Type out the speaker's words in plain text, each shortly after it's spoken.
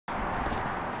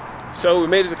So we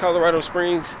made it to Colorado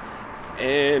Springs,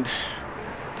 and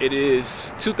it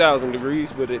is 2,000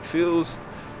 degrees, but it feels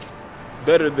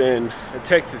better than a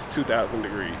Texas 2,000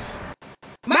 degrees.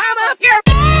 Mama, if you're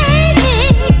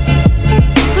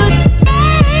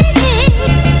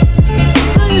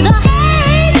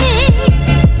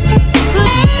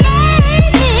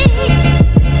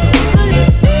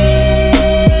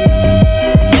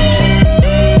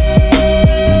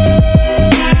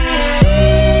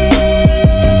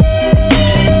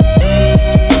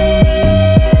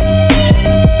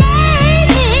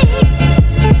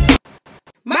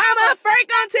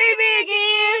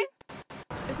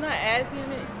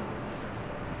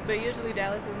but usually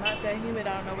Dallas is not that humid.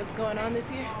 I don't know what's going on this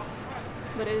year,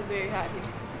 but it is very hot here.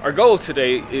 Our goal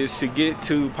today is to get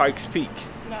to Pikes Peak.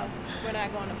 No, we're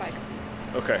not going to Pikes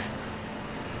Peak. Okay.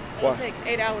 It'll take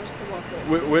 8 hours to walk up.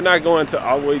 We're not going to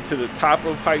all the way to the top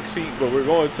of Pikes Peak, but we're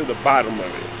going to the bottom of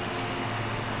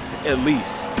it. At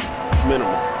least,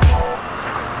 minimum.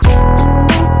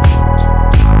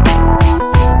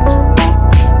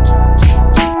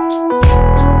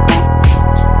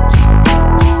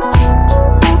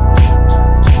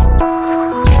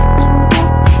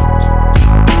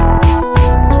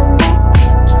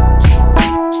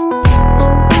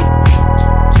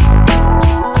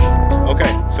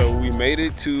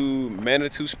 To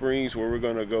Manitou Springs, where we're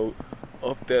gonna go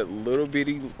up that little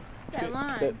bitty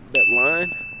that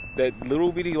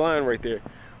little bitty line right there.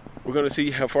 We're gonna see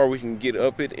how far we can get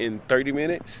up it in 30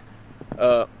 minutes.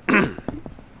 That's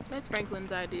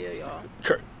Franklin's idea, y'all.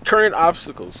 Current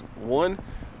obstacles: one,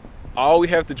 all we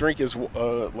have to drink is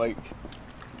like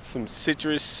some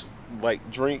citrus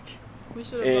drink we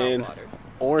should have and brought water.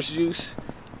 Orange juice.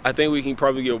 I think we can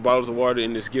probably get bottles of water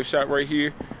in this gift shop right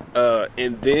here.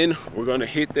 And then we're gonna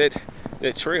hit that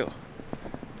trail.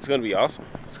 It's gonna be awesome.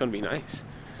 It's gonna be nice.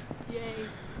 Yay.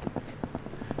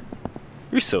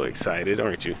 You're so excited,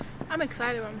 aren't you? I'm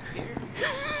excited, but I'm scared.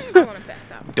 I wanna pass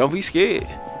out. Don't be scared.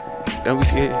 Don't be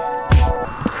scared. Look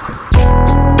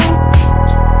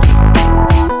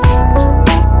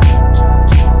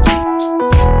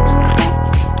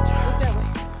that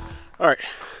way. All right.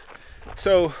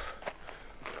 So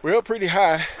we're up pretty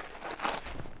high.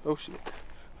 Oh shit.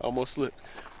 Almost slipped.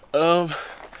 And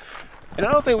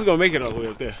I don't think we're gonna make it all the way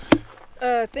up there.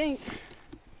 I think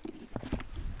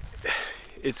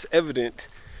it's evident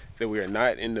that we are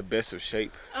not in the best of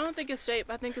shape. I don't think it's shape.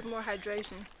 I think it's more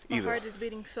hydration. My heart is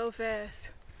beating so fast.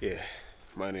 Yeah,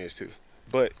 mine is too.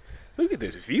 But look at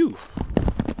this view.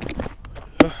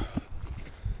 Look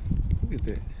at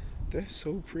that. That's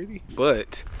so pretty.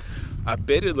 But I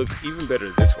bet it looks even better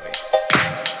this way.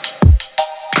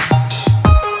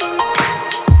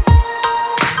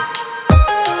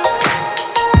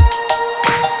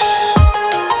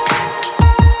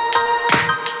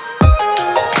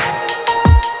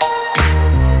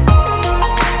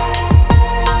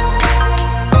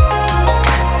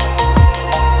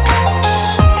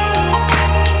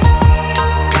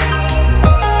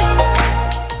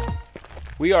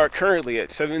 We are currently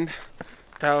at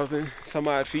 7,000 some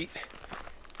odd feet.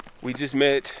 We just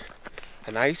met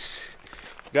a nice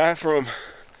guy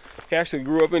he actually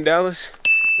grew up in Dallas.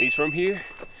 He's from here.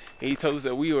 And he told us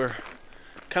that we were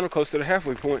kind of close to the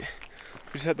halfway point.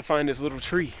 We just have to find this little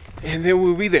tree and then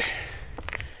we'll be there.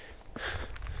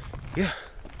 Yeah,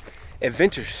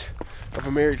 adventures of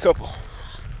a married couple.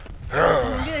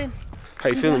 Doing good. How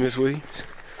you feeling, Miss Williams?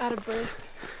 Out of breath.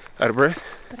 Out of breath?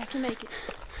 But I can make it.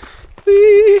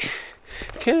 We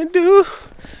can do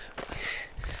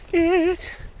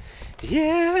it,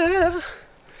 yeah.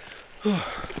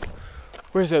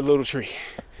 Where's that little tree?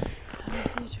 I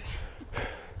don't see a tree.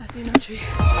 I see no tree.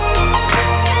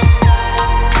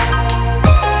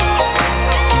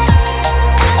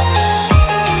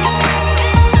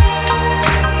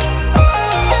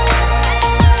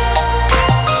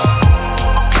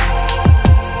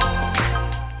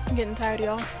 I'm getting tired,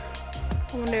 y'all.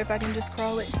 I wonder if I can just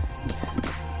crawl it.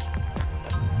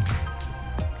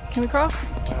 Can we crawl?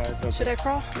 Should I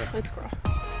crawl? Yeah. Let's crawl.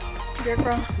 Bear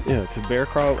crawl? Yeah, to bear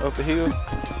crawl up the hill.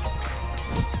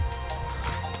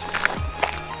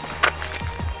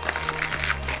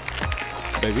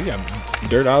 Baby, you got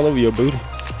dirt all over your booty.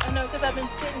 I know, because I've been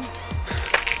sitting.